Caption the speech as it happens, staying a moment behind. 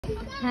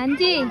हाँ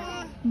जी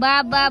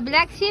baa baa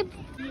black ship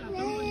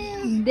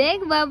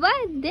देख बाबा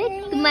देख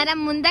तुम्हारा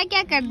मुंडा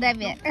क्या करता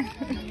है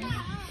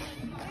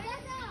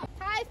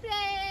Hi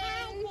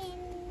friends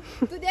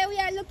today we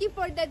are looking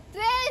for the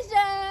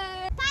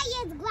treasure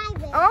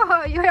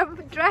Oh you have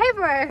a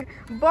driver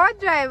boat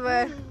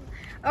driver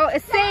Oh a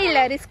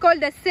sailor it's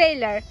called a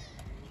sailor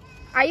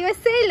Are you a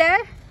sailor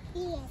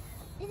Yes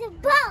it's a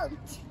boat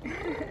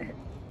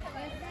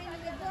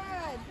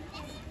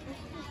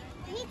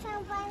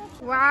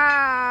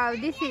Wow,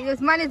 this is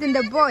Usman is in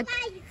the boat.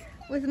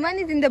 Usman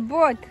is in the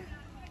boat.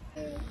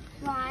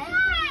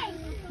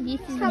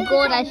 This is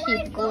Gora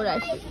sheep. Gora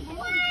sheep.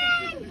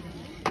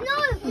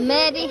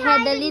 Mary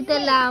had a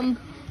little lamb.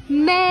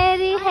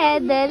 Mary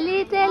had a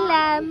little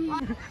lamb.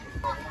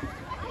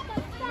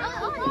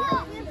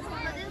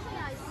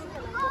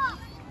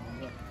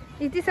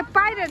 Is this a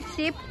pirate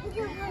ship?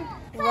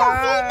 Wow.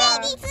 We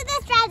made it to the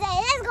treasure.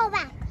 Let's go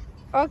back.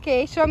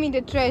 Okay, show me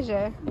the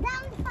treasure.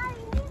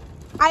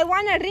 I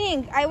want a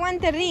ring. I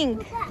want a ring.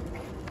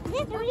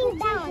 This ring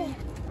down.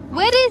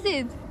 Where is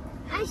it?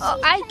 Oh,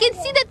 I can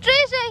see the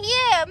treasure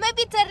here.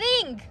 Maybe it's a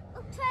ring.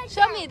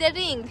 Show me the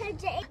ring.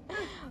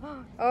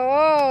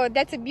 Oh,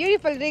 that's a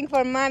beautiful ring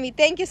for mommy.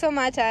 Thank you so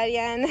much,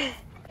 Aryan.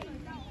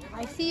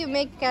 I see you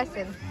make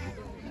castle.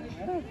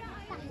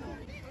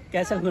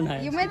 Castle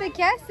बनाया. You made a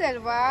castle.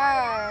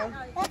 Wow.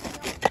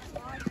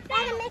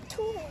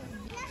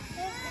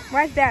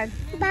 What's that?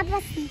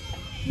 Baba sheep.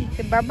 It's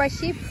a Baba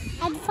sheep.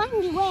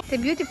 It's a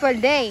beautiful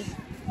day.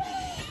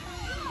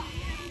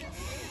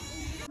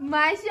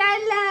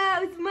 Mashallah,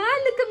 Usman,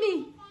 look at me.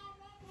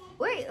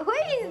 Wait, who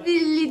is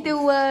this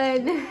little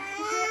one?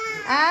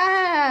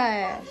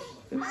 Ah.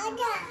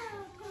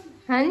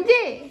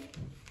 Hanji.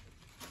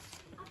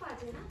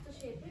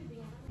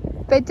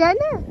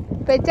 Pehchana?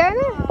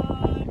 Pehchana?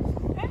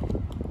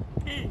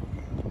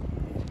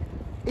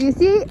 You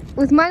see,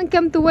 Usman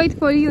come to wait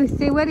for you.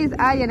 Say, where is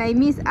Aryan? I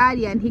miss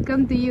Aryan. He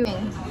come to you.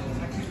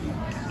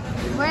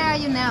 Where are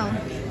you now?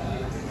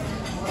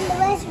 In the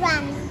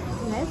restaurant.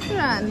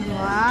 Restaurant.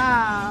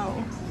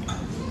 Wow.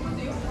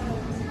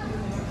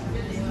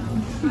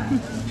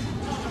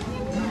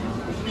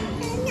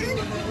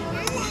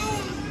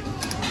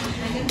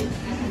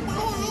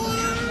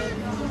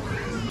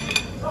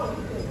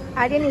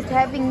 Aryan is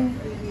having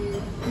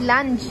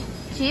lunch.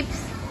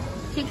 Chips,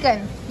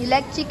 chicken. You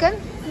like chicken?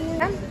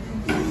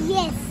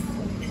 Yes.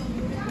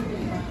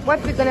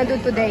 What we gonna do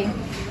today?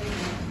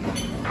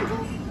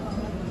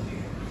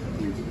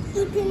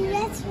 Eat in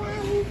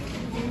restaurant.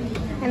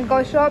 And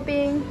go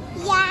shopping.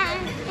 Yeah,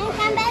 and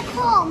come back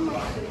home.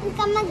 And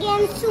come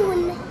again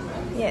soon.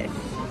 Yes.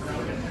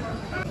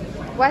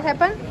 What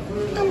happened?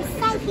 I'm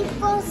excited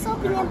for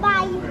shopping and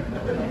buy.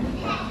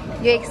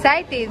 You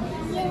excited?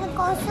 Yeah,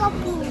 go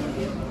shopping.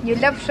 You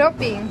love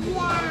shopping?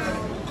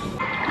 Yeah.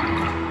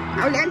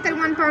 I will enter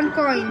 £1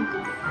 coin.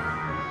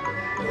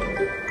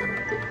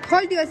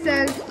 Hold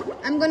yourself.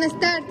 I'm gonna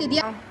start it.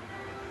 Yeah.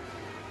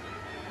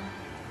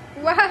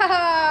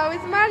 Wow,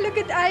 Usman, look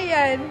at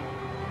Aryan.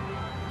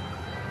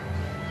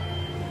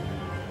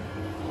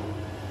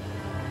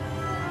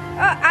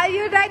 Oh, are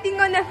you riding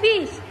on a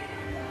fish?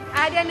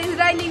 Aryan is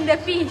riding the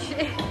fish.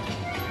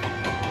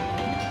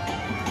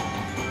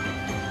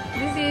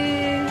 This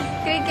is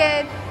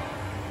cricket.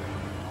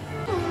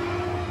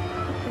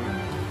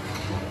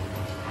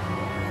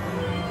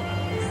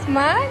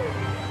 Usman?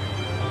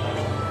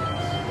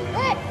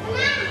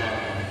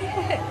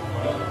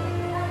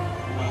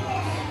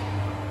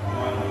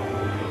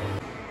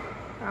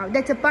 Wow,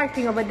 that's a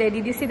parking over there.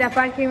 Did you see that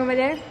parking over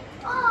there?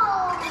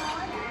 Oh,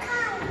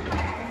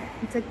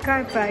 It's a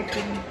car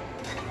parking.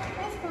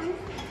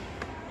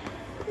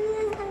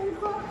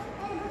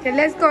 Okay,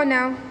 let's go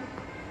now.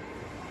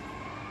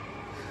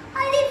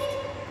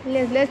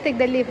 Let's take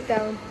the lift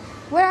down.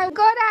 Where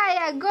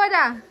Gora?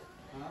 Gora.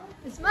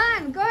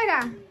 Usman,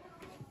 Gora.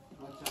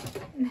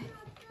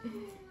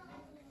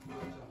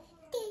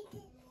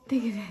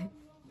 Take it there.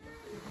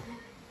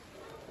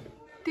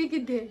 Take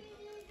it there.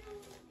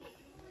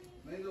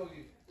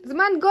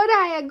 Usman,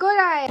 Gora.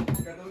 Gora.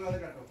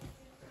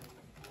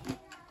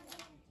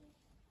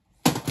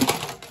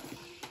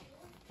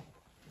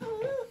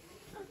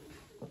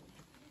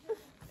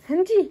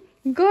 Hanji,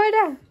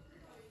 Gora.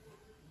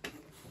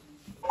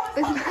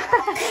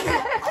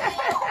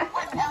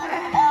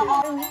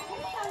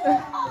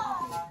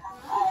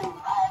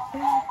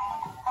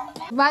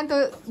 Usman तो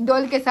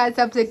doll के साथ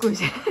सबसे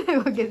खुश है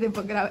वो कैसे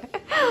पकड़ा है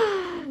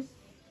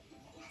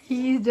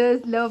He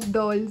just love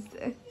dolls.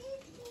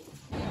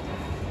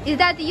 Is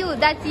that you?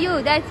 That's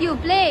you. That's you.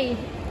 Play.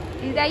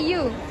 Is that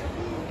you?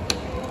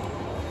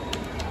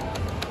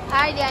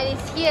 Aryan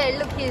is here.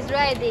 Look, he's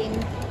riding.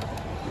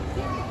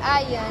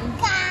 Aryan.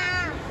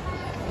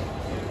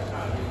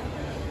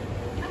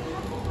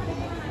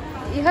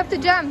 You have to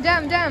jump,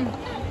 jump, jump.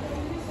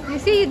 You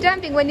see he's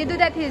jumping. When you do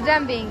that, he's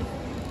jumping.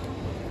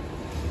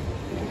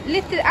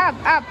 Lift it up,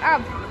 up,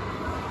 up.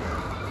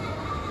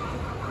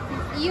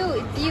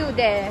 It's you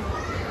there.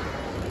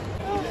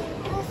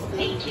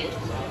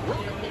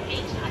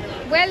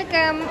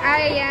 Welcome,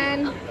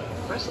 Aryan.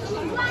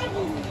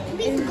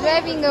 He's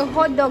driving a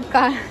hot dog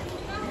car.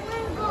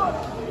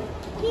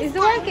 It's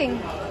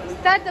working.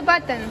 Start the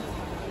button.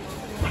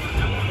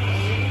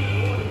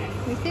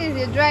 You see,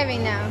 you're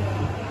driving now.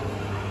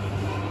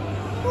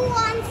 Who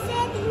wants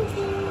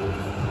 17?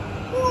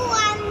 Who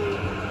wants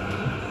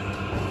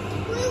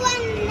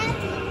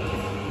nothing?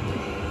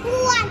 Who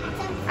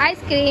wants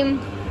Ice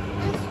cream.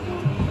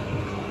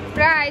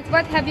 Right,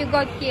 what have you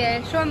got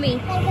here? Show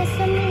me. There's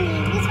so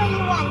many. This one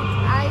you want?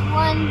 I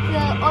want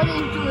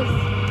orange juice.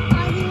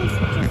 Orange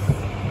juice.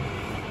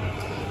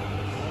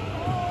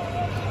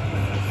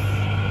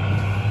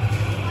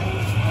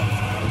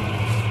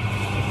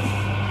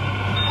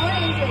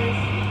 Orange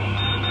juice.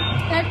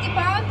 30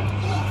 pounds?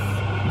 Yes.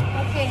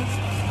 Okay.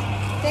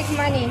 Take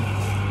money.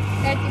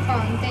 30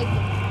 pounds. Take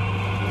it.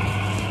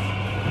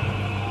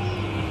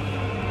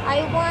 I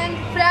want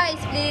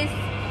fries, please.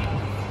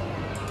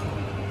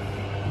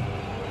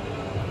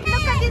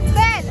 Look at this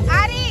bed,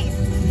 Ari.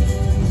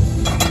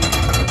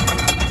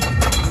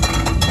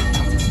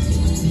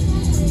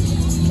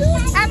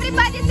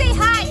 Everybody say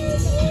hi.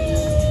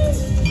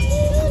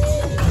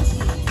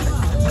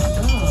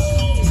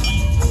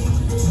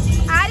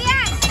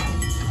 Aryan,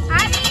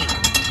 Ari,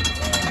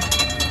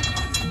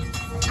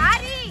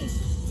 Ari.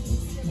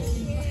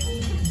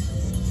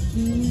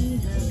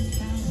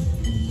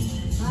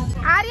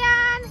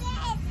 Aryan,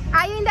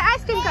 are you in the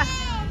ice cream car?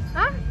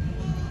 Huh?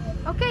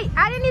 Okay,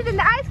 Aryan is in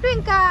the ice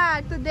cream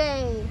car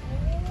today.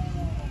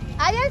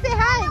 Aryan, say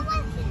hi.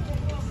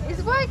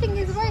 It's working,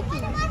 it's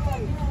working.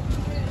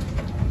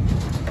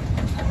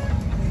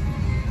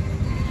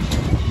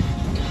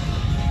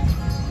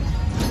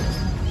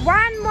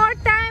 One more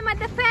time at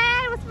the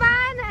fair,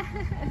 Usman.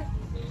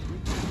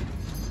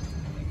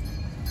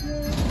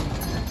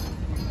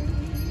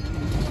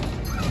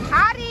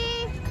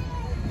 Ari.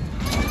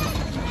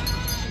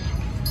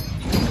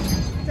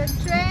 The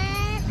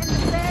train and the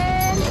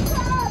bell.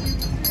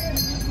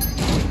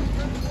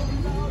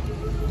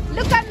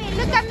 Look at me,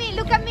 look at me,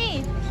 look at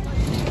me.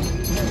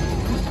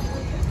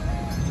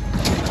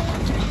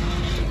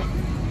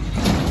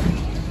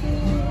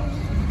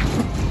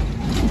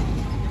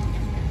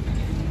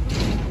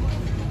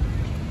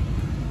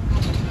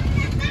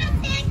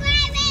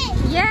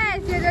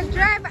 Yes, you're the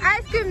driver,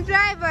 ice cream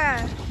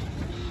driver.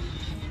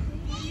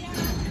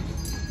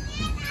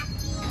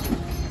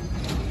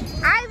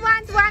 I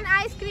want one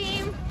ice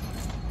cream.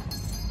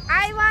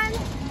 I want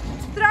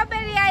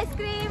strawberry ice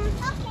cream.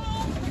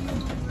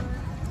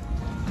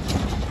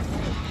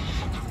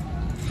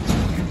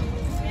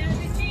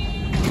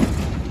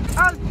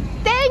 Oh,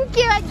 thank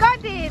you, I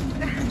got it.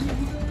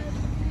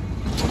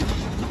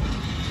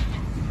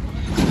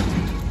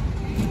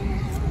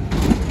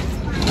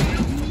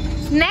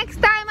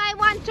 Next time I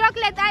want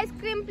chocolate ice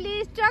cream,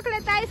 please.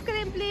 Chocolate ice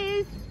cream,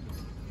 please.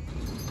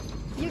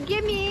 You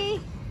give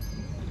me.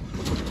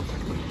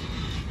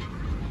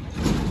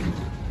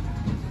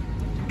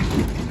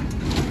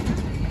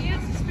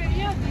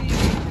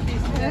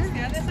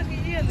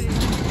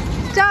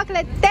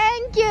 Chocolate,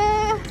 thank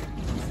you.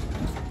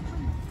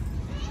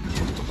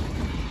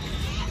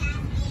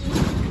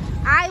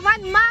 I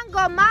want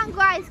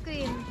mango ice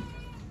cream.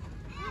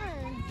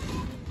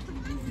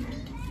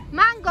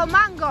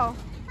 Mango.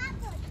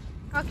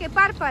 Okay,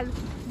 purple.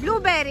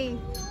 Blueberry.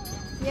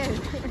 Yes.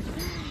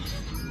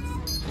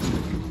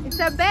 It's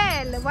a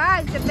bell.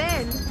 Wow, it's a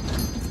bell.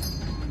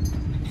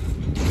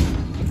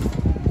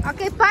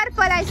 Okay,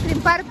 purple ice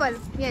cream. Purple.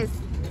 Yes.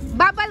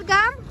 Bubble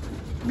gum.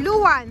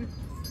 Blue one.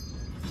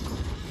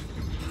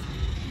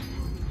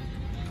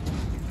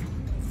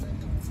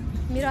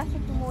 Miroasa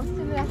frumos.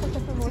 Miroasa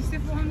frumos.